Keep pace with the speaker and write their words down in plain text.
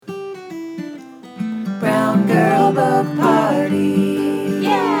Brown Girl Book Party.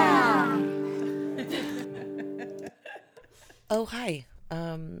 Yeah! Oh, hi.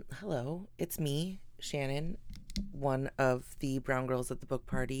 Hello. It's me, Shannon, one of the brown girls at the book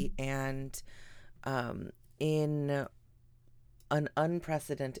party, and in an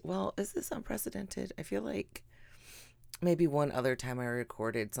unprecedented, well, is this unprecedented? I feel like maybe one other time I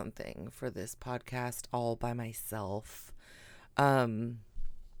recorded something for this podcast all by myself.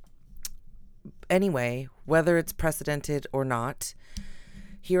 Anyway, whether it's precedented or not,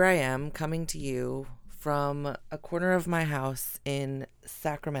 here I am coming to you from a corner of my house in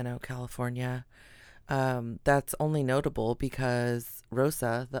Sacramento, California. That's only notable because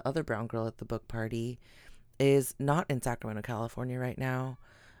Rosa, the other brown girl at the book party, is not in Sacramento, California right now.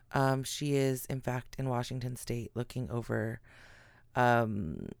 She is, in fact, in Washington State looking over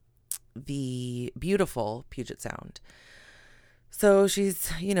the beautiful Puget Sound. So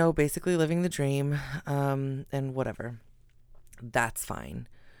she's, basically living the dream, and whatever. That's fine.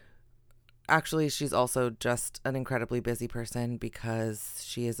 Actually, she's also just an incredibly busy person because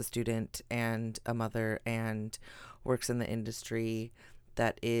she is a student and a mother and works in the industry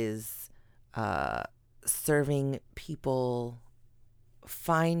that is serving people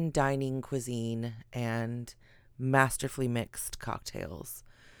fine dining cuisine and masterfully mixed cocktails.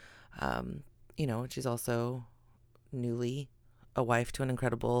 She's also newly a wife to an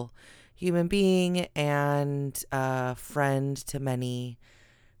incredible human being and a friend to many.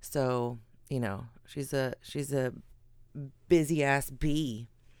 So, she's a busy ass bee.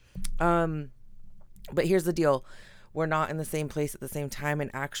 But here's the deal. We're not in the same place at the same time. And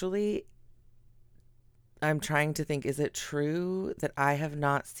actually, I'm trying to think, is it true that I have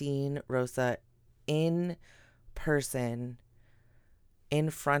not seen Rosa in person in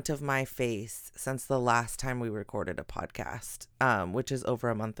front of my face since the last time we recorded a podcast, which is over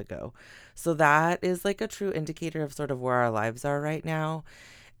a month ago. So that is like a true indicator of sort of where our lives are right now.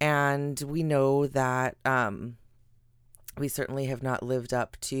 And we know that we certainly have not lived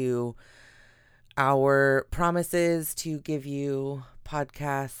up to our promises to give you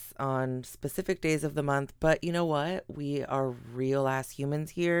podcasts on specific days of the month. But you know what? We are real ass humans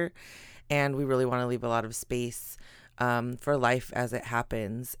here, and we really want to leave a lot of space for life as it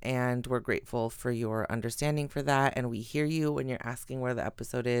happens. And we're grateful for your understanding for that. And we hear you when you're asking where the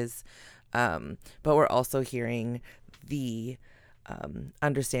episode is. But we're also hearing the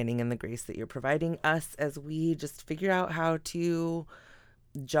understanding and the grace that you're providing us as we just figure out how to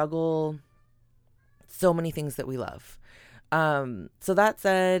juggle so many things that we love. So that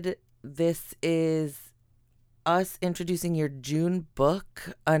said, this is us introducing your June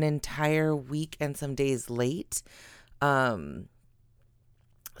book an entire week and some days late.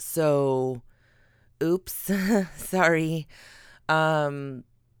 So oops, sorry. But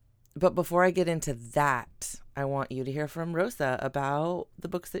before I get into that, I want you to hear from Rosa about the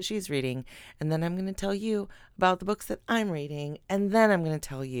books that she's reading. And then I'm going to tell you about the books that I'm reading. And then I'm going to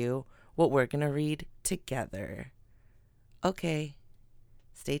tell you what we're going to read together. Okay,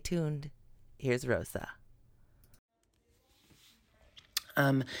 stay tuned. Here's Rosa.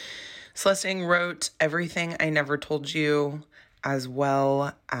 Celestine wrote Everything I Never Told You, as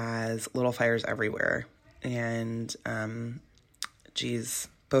well as Little Fires Everywhere. And,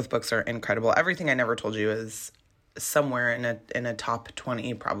 both books are incredible. Everything I Never Told You is somewhere in a top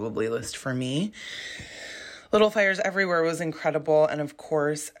 20 probably list for me. Little Fires Everywhere was incredible. And of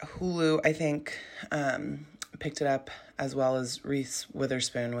course, Hulu, I think, picked it up, as well as Reese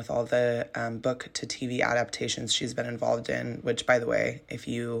Witherspoon with all the book to TV adaptations she's been involved in, which, by the way, if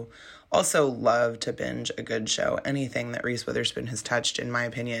you also love to binge a good show, anything that Reese Witherspoon has touched, in my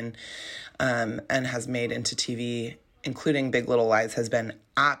opinion, and has made into TV, including Big Little Lies, has been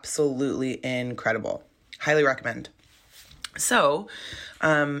absolutely incredible. Highly recommend. So,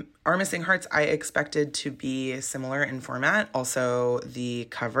 Our Missing Hearts, I expected to be similar in format. Also, the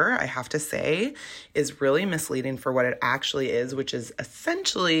cover, I have to say, is really misleading for what it actually is, which is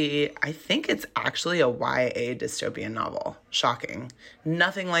essentially, I think it's actually a YA dystopian novel. Shocking.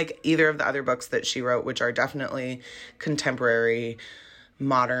 Nothing like either of the other books that she wrote, which are definitely contemporary,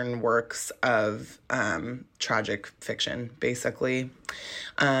 modern works of tragic fiction, basically.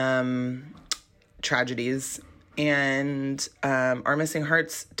 Tragedies. And Our Missing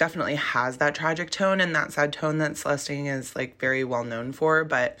Hearts definitely has that tragic tone and that sad tone that Celestine is like very well known for,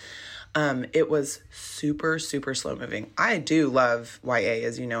 but it was super, super slow moving. I do love YA,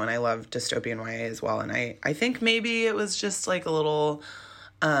 as you know, and I love dystopian YA as well. And I think maybe it was just like a little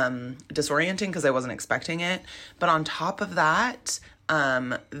disorienting because I wasn't expecting it. But on top of that,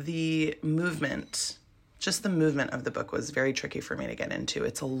 the movement of the book was very tricky for me to get into.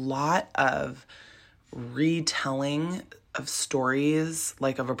 It's a lot of retelling of stories,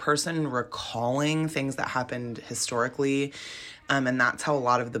 like of a person recalling things that happened historically. And that's how a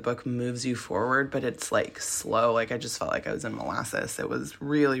lot of the book moves you forward, but it's like slow. Like I just felt like I was in molasses. It was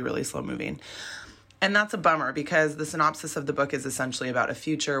really, really slow moving. And that's a bummer because the synopsis of the book is essentially about a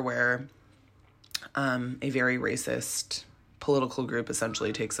future where a very racist political group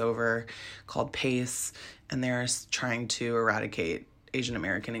essentially takes over called PACE, and they're trying to eradicate Asian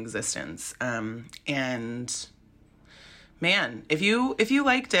American existence. And man, if you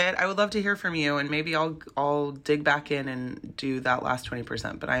liked it, I would love to hear from you, and maybe I'll dig back in and do that last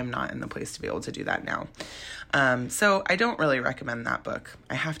 20%, but I am not in the place to be able to do that now. So I don't really recommend that book.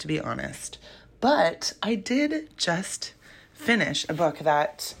 I have to be honest. But I did just finish a book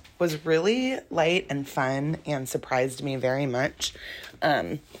that was really light and fun and surprised me very much.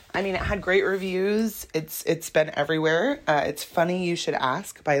 I mean, it had great reviews. It's been everywhere. It's Funny You Should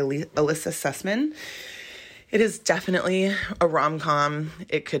Ask by Alyssa Sussman. It is definitely a rom-com.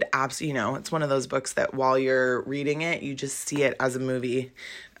 It could absolutely, it's one of those books that while you're reading it, you just see it as a movie.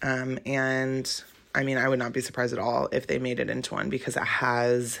 And I mean, I would not be surprised at all if they made it into one because it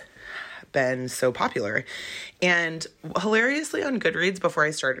has been so popular. And hilariously on Goodreads, before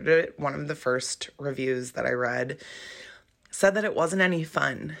I started it, one of the first reviews that I read said that it wasn't any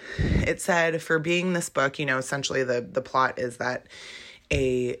fun. It said, for being this book, essentially the plot is that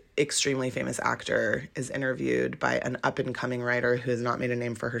a extremely famous actor is interviewed by an up-and-coming writer who has not made a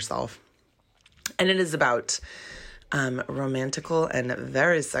name for herself. And it is about romantical and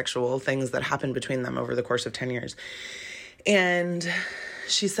very sexual things that happen between them over the course of 10 years. And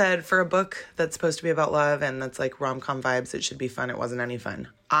she said, for a book that's supposed to be about love and that's like rom-com vibes, it should be fun. It wasn't any fun.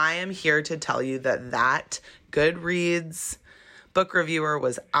 I am here to tell you that Goodreads book reviewer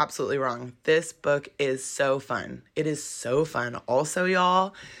was absolutely wrong. This book is so fun. It is so fun. Also,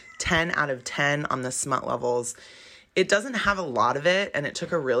 y'all, 10 out of 10 on the smut levels. It doesn't have a lot of it, and it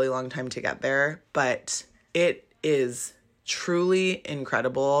took a really long time to get there, but it is truly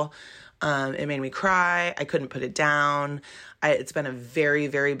incredible. It made me cry. I couldn't put it down. It's been a very,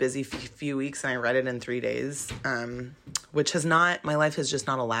 very busy few weeks, and I read it in 3 days, which my life has just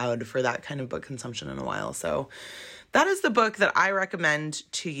not allowed for that kind of book consumption in a while. So that is the book that I recommend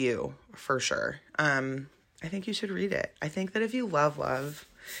to you for sure. I think you should read it. I think that if you love love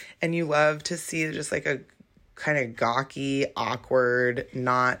and you love to see just like a kind of gawky, awkward,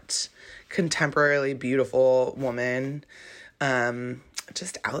 not contemporarily beautiful woman,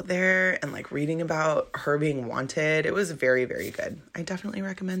 just out there and like reading about her being wanted, it was very, very good. I definitely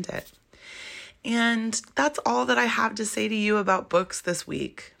recommend it. And that's all that I have to say to you about books this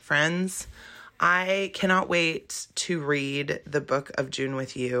week, friends. I cannot wait to read the book of June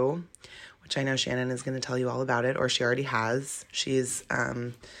with you, which I know Shannon is going to tell you all about it, or she already has. She's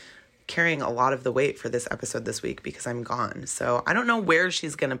carrying a lot of the weight for this episode this week because I'm gone. So I don't know where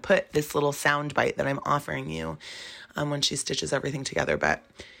she's going to put this little sound bite that I'm offering you when she stitches everything together. But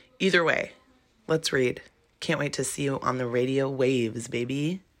either way, let's read. Can't wait to see you on the radio waves,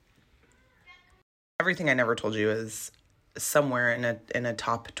 baby. Everything I Never Told You is somewhere in a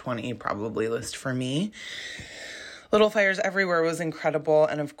top 20 probably list for me. Little Fires Everywhere was incredible.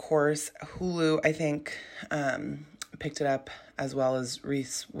 And of course, Hulu, I think, picked it up, as well as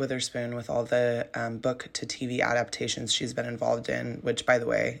Reese Witherspoon with all the book to TV adaptations she's been involved in, which, by the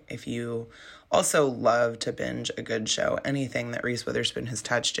way, if you also love to binge a good show, anything that Reese Witherspoon has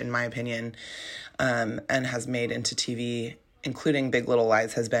touched, in my opinion, and has made into TV, including Big Little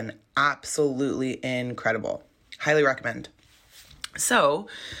Lies, has been absolutely incredible. Highly recommend. So,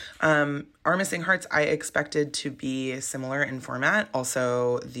 Our Missing Hearts, I expected to be similar in format.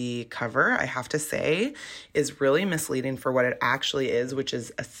 Also, the cover, I have to say, is really misleading for what it actually is, which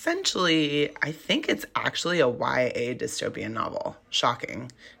is essentially, I think it's actually a YA dystopian novel.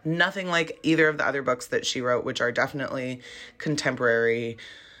 Shocking. Nothing like either of the other books that she wrote, which are definitely contemporary,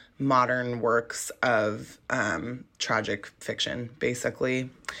 modern works of tragic fiction,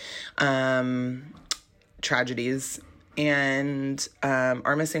 basically. Tragedies. And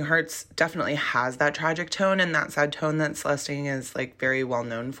Our Missing Hearts definitely has that tragic tone and that sad tone that Celestine is like very well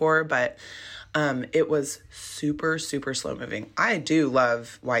known for, but it was super, super slow moving. I do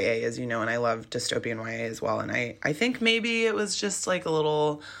love YA, as you know, and I love dystopian YA as well. And I think maybe it was just like a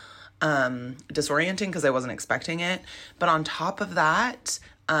little disorienting because I wasn't expecting it. But on top of that,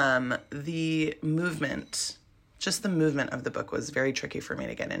 the movement of the book was very tricky for me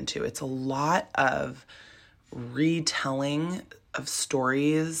to get into. It's a lot of retelling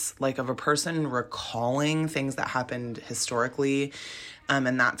stories, like of a person recalling things that happened historically.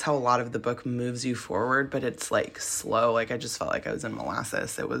 And that's how a lot of the book moves you forward, but it's like slow. Like I just felt like I was in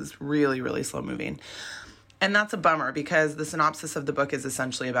molasses. It was really, really slow moving. And that's a bummer because the synopsis of the book is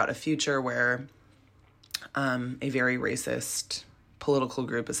essentially about a future where a very racist political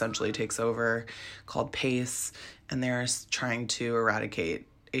group essentially takes over called PACE, and they're trying to eradicate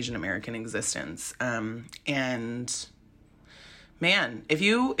Asian American existence. And man, if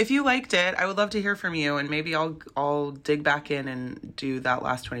you liked it, I would love to hear from you, and maybe I'll dig back in and do that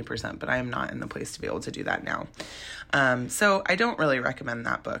last 20%, but I am not in the place to be able to do that now. So I don't really recommend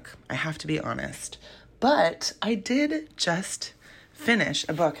that book. I have to be honest. But I did just finish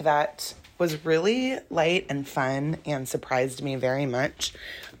a book that was really light and fun and surprised me very much.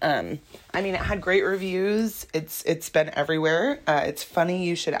 I mean, it had great reviews. It's been everywhere. It's Funny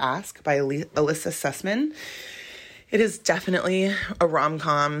You Should Ask by Alyssa Sussman. It is definitely a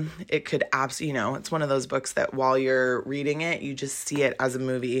rom-com. It could absolutely, it's one of those books that while you're reading it, you just see it as a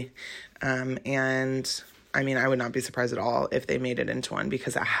movie. And I mean, I would not be surprised at all if they made it into one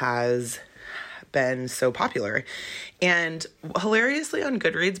because it has been so popular. And hilariously on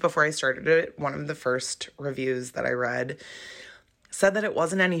Goodreads, before I started it, one of the first reviews that I read said that it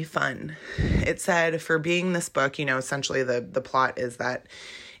wasn't any fun. It said, for being this book, essentially the plot is that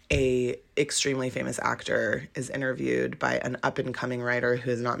a extremely famous actor is interviewed by an up-and-coming writer who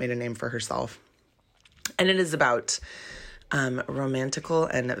has not made a name for herself. And it is about romantical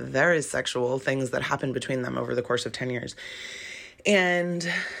and very sexual things that happened between them over the course of 10 years. And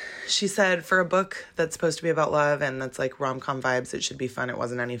she said, for a book that's supposed to be about love and that's like rom-com vibes, it should be fun. It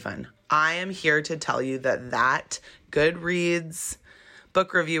wasn't any fun. I am here to tell you that Goodreads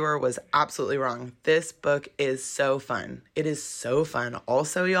book reviewer was absolutely wrong. This book is so fun. It is so fun.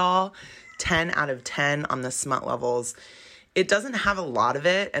 Also, y'all, 10 out of 10 on the smut levels. It doesn't have a lot of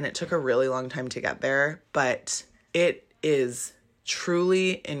it, and it took a really long time to get there, but it is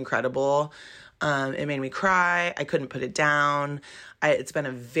truly incredible. It made me cry. I couldn't put it down. It's been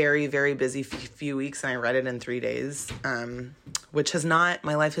a very, very busy few weeks, and I read it in 3 days, which my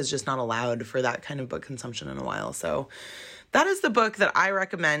life has just not allowed for that kind of book consumption in a while. So that is the book that I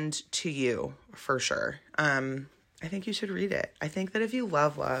recommend to you for sure. I think you should read it. I think that if you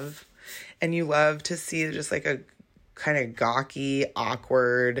love love and you love to see just like a kind of gawky,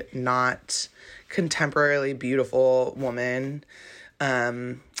 awkward, not contemporarily beautiful woman,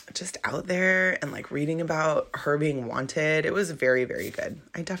 just out there and like reading about her being wanted, it was very, very good.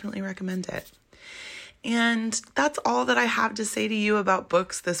 I definitely recommend it. And that's all that I have to say to you about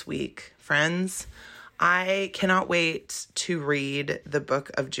books this week, friends. I cannot wait to read the book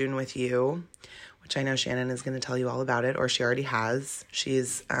of June with you, which I know Shannon is going to tell you all about it, or she already has.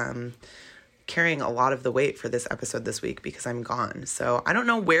 She's carrying a lot of the weight for this episode this week because I'm gone. So I don't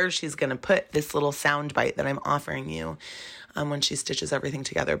know where she's going to put this little sound bite that I'm offering you when she stitches everything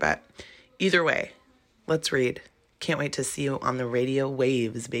together. But either way, let's read. Can't wait to see you on the radio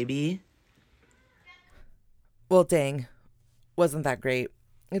waves, baby. Well, dang. Wasn't that great?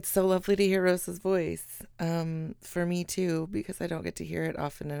 It's so lovely to hear Rosa's voice. For me too, because I don't get to hear it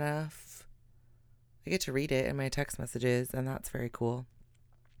often enough. I get to read it in my text messages, and that's very cool.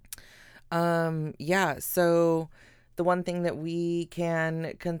 Yeah, so the one thing that we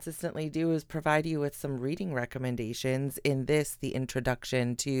can consistently do is provide you with some reading recommendations in the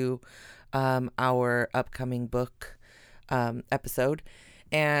introduction to our upcoming book episode.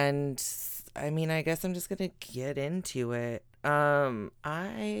 And I mean, I guess I'm just going to get into it.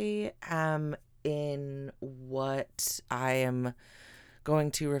 I am in what I am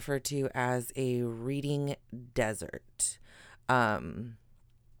going to refer to as a reading desert.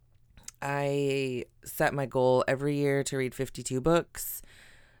 I set my goal every year to read 52 books.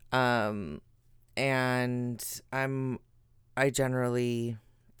 And I generally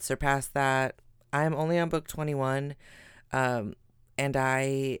surpass that. I'm only on book 21. And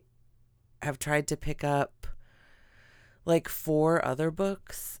I have tried to pick up like 4 other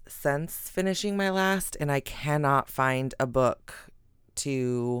books since finishing my last, and I cannot find a book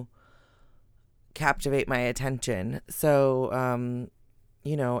to captivate my attention. So,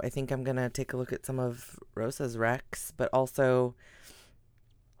 I think I'm going to take a look at some of Rosa's recs, but also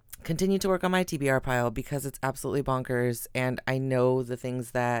continue to work on my TBR pile because it's absolutely bonkers. And I know the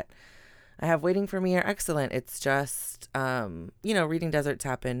things that I have waiting for me are excellent. It's just, reading deserts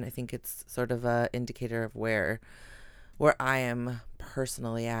happen. I think it's sort of a indicator of where I am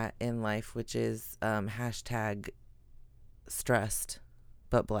personally at in life, which is hashtag stressed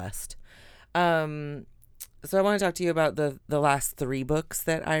but blessed. So I want to talk to you about the last 3 books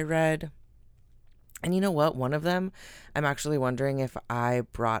that I read. And you know what? One of them, I'm actually wondering if I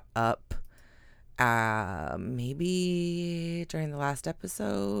brought up maybe during the last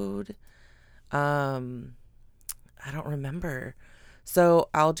episode. I don't remember. So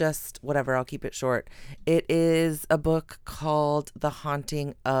I'll keep it short. It is a book called The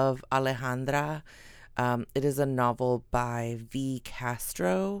Haunting of Alejandra. It is a novel by V.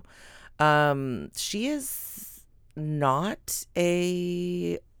 Castro. She is not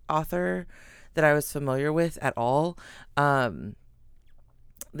a author that I was familiar with at all.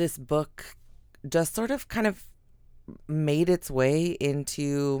 This book just sort of kind of made its way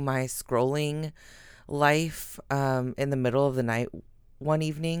into my scrolling life in the middle of the night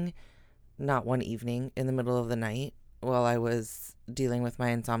in the middle of the night while I was dealing with my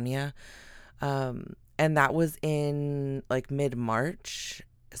insomnia. And that was in like mid-March.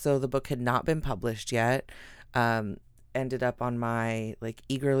 So the book had not been published yet. Ended up on my like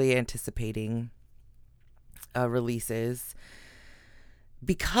eagerly anticipating releases,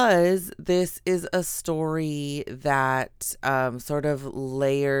 because this is a story that sort of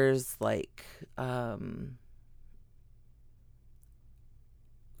layers like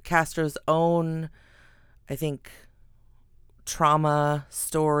Castro's own, I think, trauma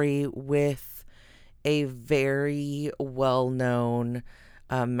story with a very well-known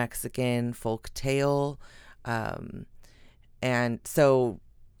Mexican folk tale. And so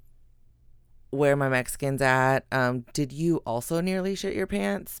where my Mexicans at, did you also nearly shit your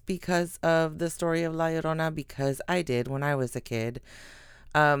pants because of the story of La Llorona? Because I did when I was a kid.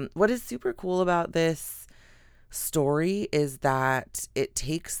 What is super cool about this story is that it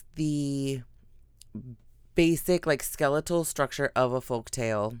takes the basic like skeletal structure of a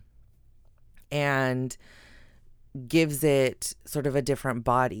folktale and gives it sort of a different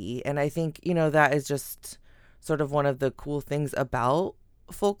body. And I think, that is just sort of one of the cool things about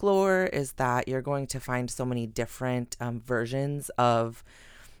folklore, is that you're going to find so many different versions of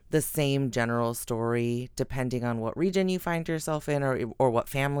the same general story depending on what region you find yourself in, or what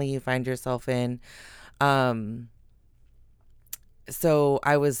family you find yourself in. So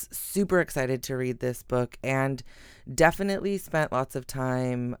I was super excited to read this book, and definitely spent lots of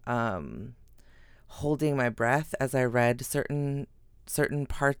time holding my breath as I read certain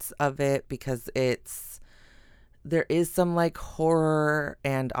parts of it, because there is some like horror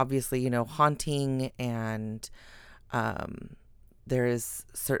and obviously, haunting, and there is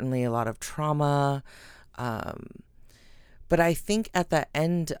certainly a lot of trauma. But I think at the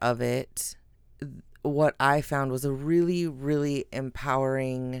end of it, what I found was a really, really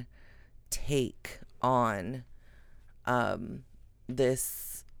empowering take on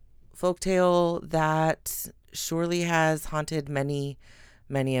this folktale that surely has haunted many,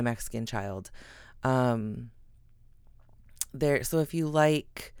 many a Mexican child. So if you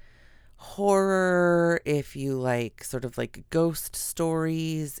like horror, if you like sort of like ghost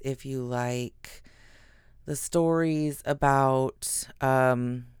stories, if you like the stories about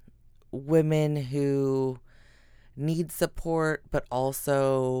women who need support, but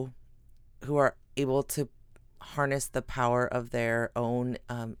also who are able to harness the power of their own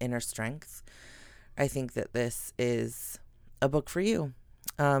inner strength, I think that this is a book for you.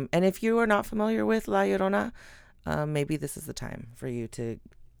 And if you are not familiar with La Llorona, maybe this is the time for you to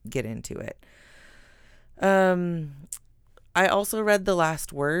get into it. I also read The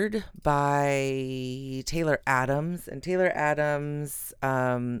Last Word by Taylor Adams, and Taylor Adams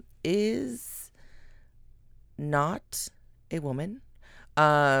is not a woman.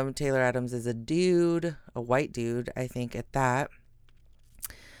 Taylor Adams is a dude, a white dude, I think, at that.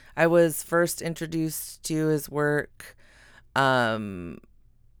 I was first introduced to his work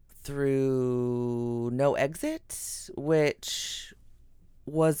through No Exit, which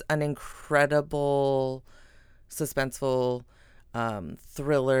was an incredible suspenseful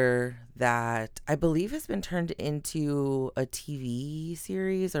thriller that I believe has been turned into a TV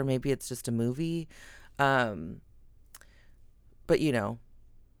series, or maybe it's just a movie. But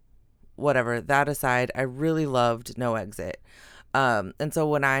whatever, that aside, I really loved No Exit. And so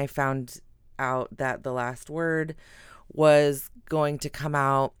when I found out that The Last Word was going to come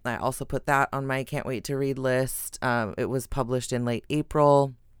out, I also put that on my can't wait to read list. It was published in late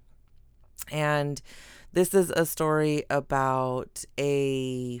April, and this is a story about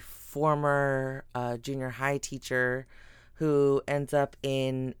a former junior high teacher who ends up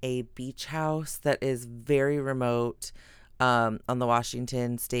in a beach house that is very remote on the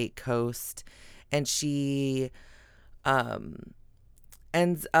Washington state coast. And she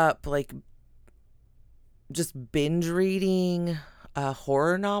ends up like just binge reading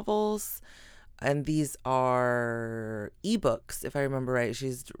horror novels. And these are ebooks, if I remember right.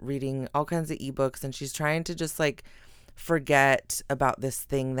 She's reading all kinds of ebooks, and she's trying to just like forget about this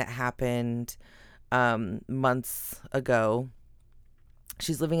thing that happened months ago.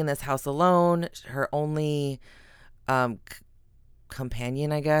 She's living in this house alone. Her only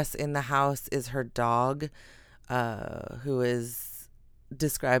companion, I guess, in the house is her dog, who is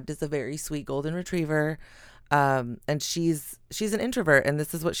described as a very sweet golden retriever. And she's an introvert, and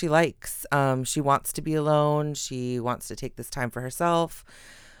this is what she likes. She wants to be alone. She wants to take this time for herself.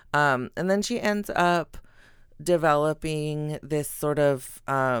 And then she ends up developing this sort of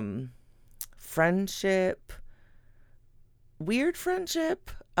friendship, weird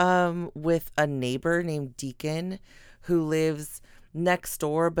friendship, with a neighbor named Deacon, who lives next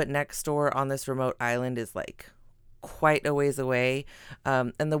door, but next door on this remote island is like quite a ways away.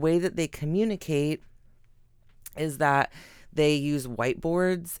 And the way that they communicate is that they use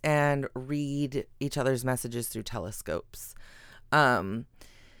whiteboards and read each other's messages through telescopes. And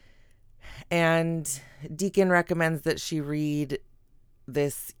Deacon recommends that she read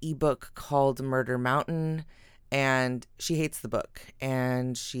this ebook called Murder Mountain, and she hates the book,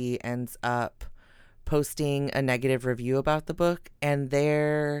 and she ends up posting a negative review about the book, and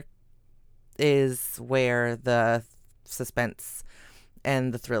there is where the suspense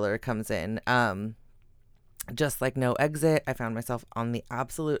and the thriller comes in. Just like No Exit, I found myself on the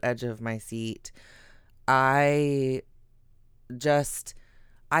absolute edge of my seat. I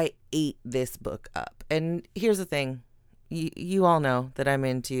ate this book up. And here's the thing. You all know that I'm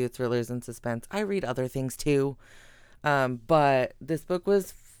into thrillers and suspense. I read other things too. But this book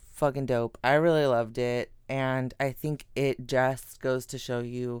was fucking dope. I really loved it. And I think it just goes to show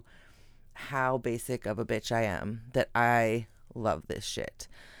you how basic of a bitch I am, that I love this shit.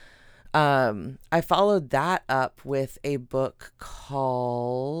 I followed that up with a book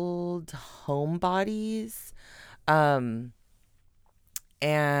called Homebodies. And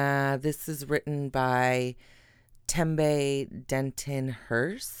this is written by Tembe Denton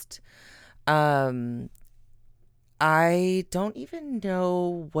Hurst. I don't even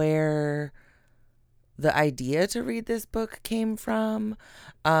know where the idea to read this book came from.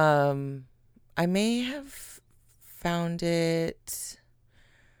 I may have found it.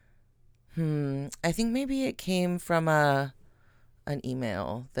 I think maybe it came from an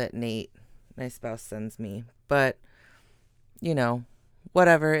email that Nate, my spouse, sends me. But,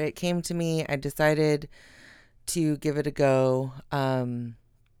 whatever. It came to me. I decided to give it a go.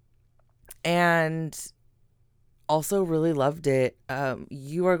 And also really loved it.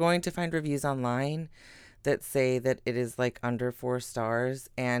 You are going to find reviews online that say that it is like under 4 stars.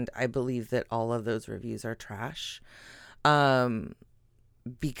 And I believe that all of those reviews are trash.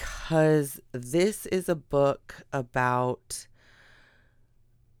 Because this is a book about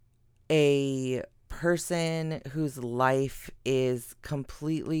a person whose life is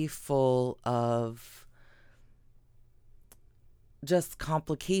completely full of just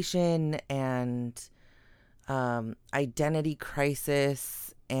complication and identity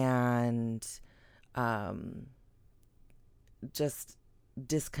crisis and just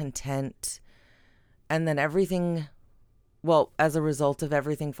discontent. And then everything, well, as a result of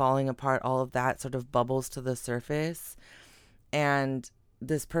everything falling apart, all of that sort of bubbles to the surface. And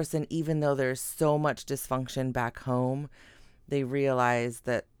this person, even though there's so much dysfunction back home, they realize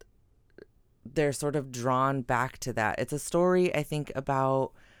that they're sort of drawn back to that. It's a story, I think,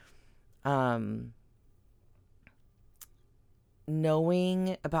 about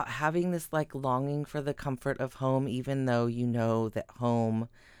knowing, about having this like longing for the comfort of home, even though you know that home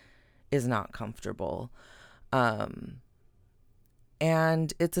is not comfortable.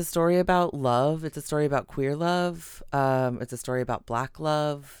 And it's a story about love. It's a story about queer love. It's a story about Black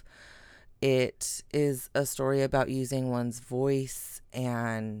love. It is a story about using one's voice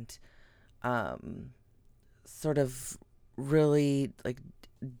and sort of really like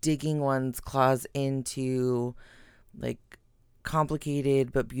digging one's claws into like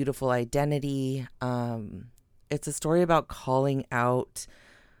complicated but beautiful identity. It's a story about calling out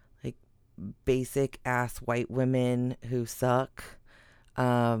like basic ass white women who suck.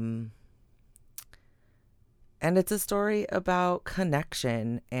 And it's a story about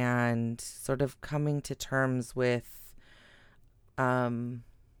connection and sort of coming to terms with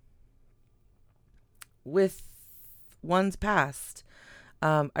one's past.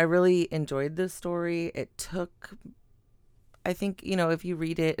 I really enjoyed this story. It took, I think, if you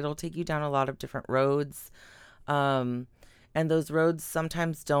read it, it'll take you down a lot of different roads. And those roads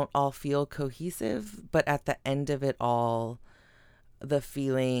sometimes don't all feel cohesive, but at the end of it all, the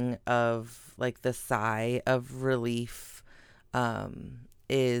feeling of like the sigh of relief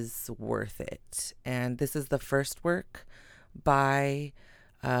is worth it. And this is the first work by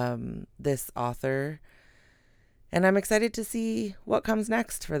this author, and I'm excited to see what comes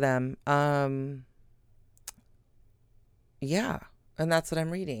next for them. Yeah, and that's what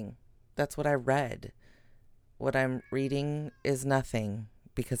I'm reading. That's what I read. What I'm reading is nothing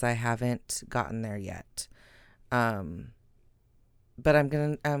because I haven't gotten there yet. But I'm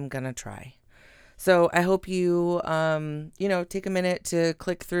gonna try. So I hope you take a minute to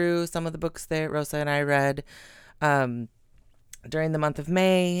click through some of the books that Rosa and I read during the month of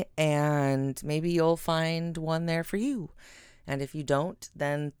May, and maybe you'll find one there for you. And if you don't,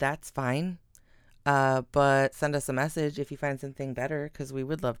 then that's fine. But send us a message if you find something better, because we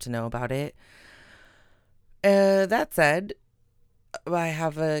would love to know about it. That said, I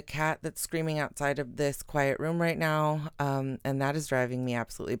have a cat that's screaming outside of this quiet room right now, and that is driving me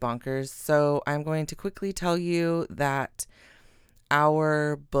absolutely bonkers. So I'm going to quickly tell you that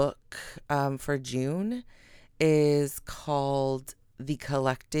our book for June is called The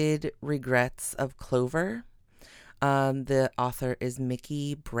Collected Regrets of Clover. The author is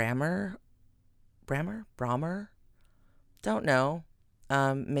Mickey Brammer. Brommer? Don't know.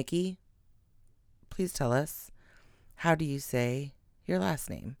 Mickey, please tell us. How do you say your last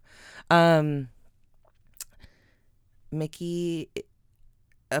name? Mickey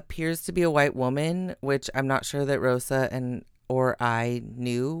appears to be a white woman, which I'm not sure that Rosa or I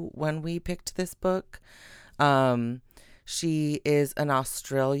knew when we picked this book. She is an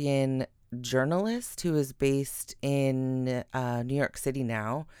Australian journalist who is based in New York City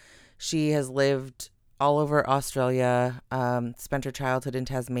now. She has lived all over Australia, spent her childhood in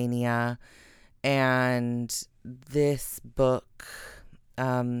Tasmania, and this book,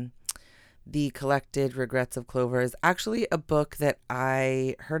 The Collected Regrets of Clover, is actually a book that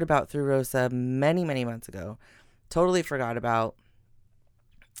I heard about through Rosa many, many months ago. Totally forgot about.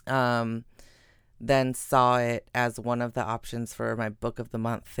 Then saw it as one of the options for my book of the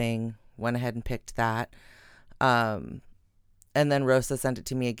month thing. Went ahead and picked that. And then Rosa sent it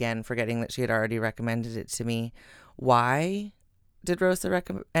to me again, forgetting that she had already recommended it to me. Why did Rosa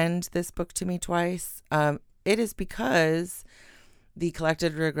recommend this book to me twice? It is because The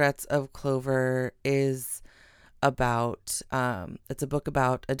Collected Regrets of Clover is about, it's a book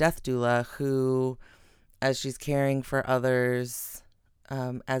about a death doula who, as she's caring for others,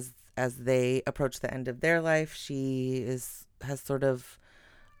 as they approach the end of their life, she has sort of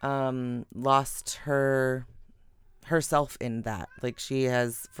lost herself in that. Like, she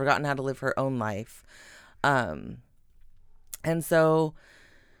has forgotten how to live her own life. And so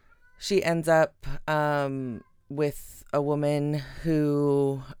she ends up with a woman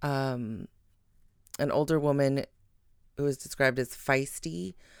who, an older woman who is described as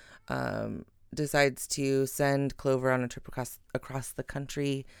feisty, decides to send Clover on a trip across the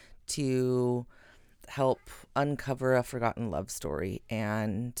country to help uncover a forgotten love story.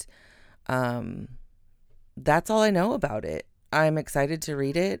 And that's all I know about it. I'm excited to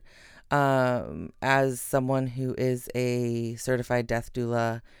read it. As someone who is a certified death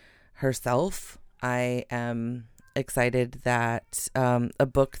doula herself, I am excited that a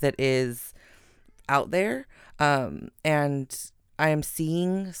book that is out there and I am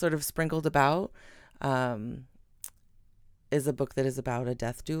seeing sort of sprinkled about is a book that is about a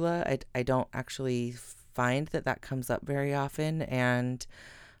death doula. I don't actually find that comes up very often. And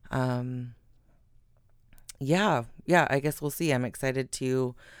yeah, I guess we'll see. I'm excited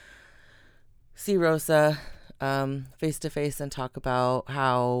to see Rosa face to face and talk about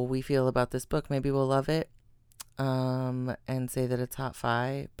how we feel about this book. Maybe we'll love it and say that it's hot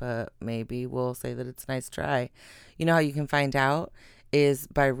fi, but maybe we'll say that it's a nice try. You know how you can find out is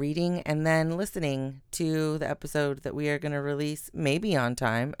by reading and then listening to the episode that we are going to release maybe on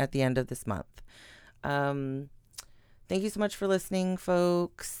time at the end of this month. Thank you so much for listening,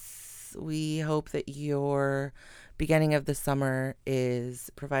 folks. We hope that your beginning of the summer is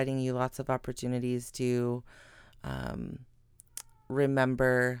providing you lots of opportunities to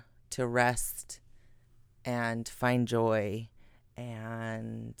remember to rest and find joy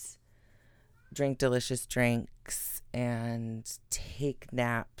and drink delicious drinks and take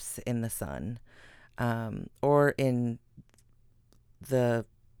naps in the sun or in the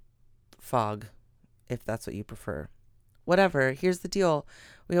fog, if that's what you prefer. Whatever. Here's the deal.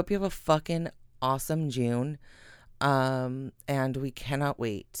 We hope you have a fucking awesome June. And we cannot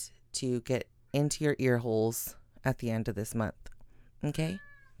wait to get into your ear holes at the end of this month. Okay?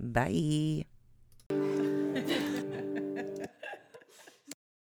 Bye.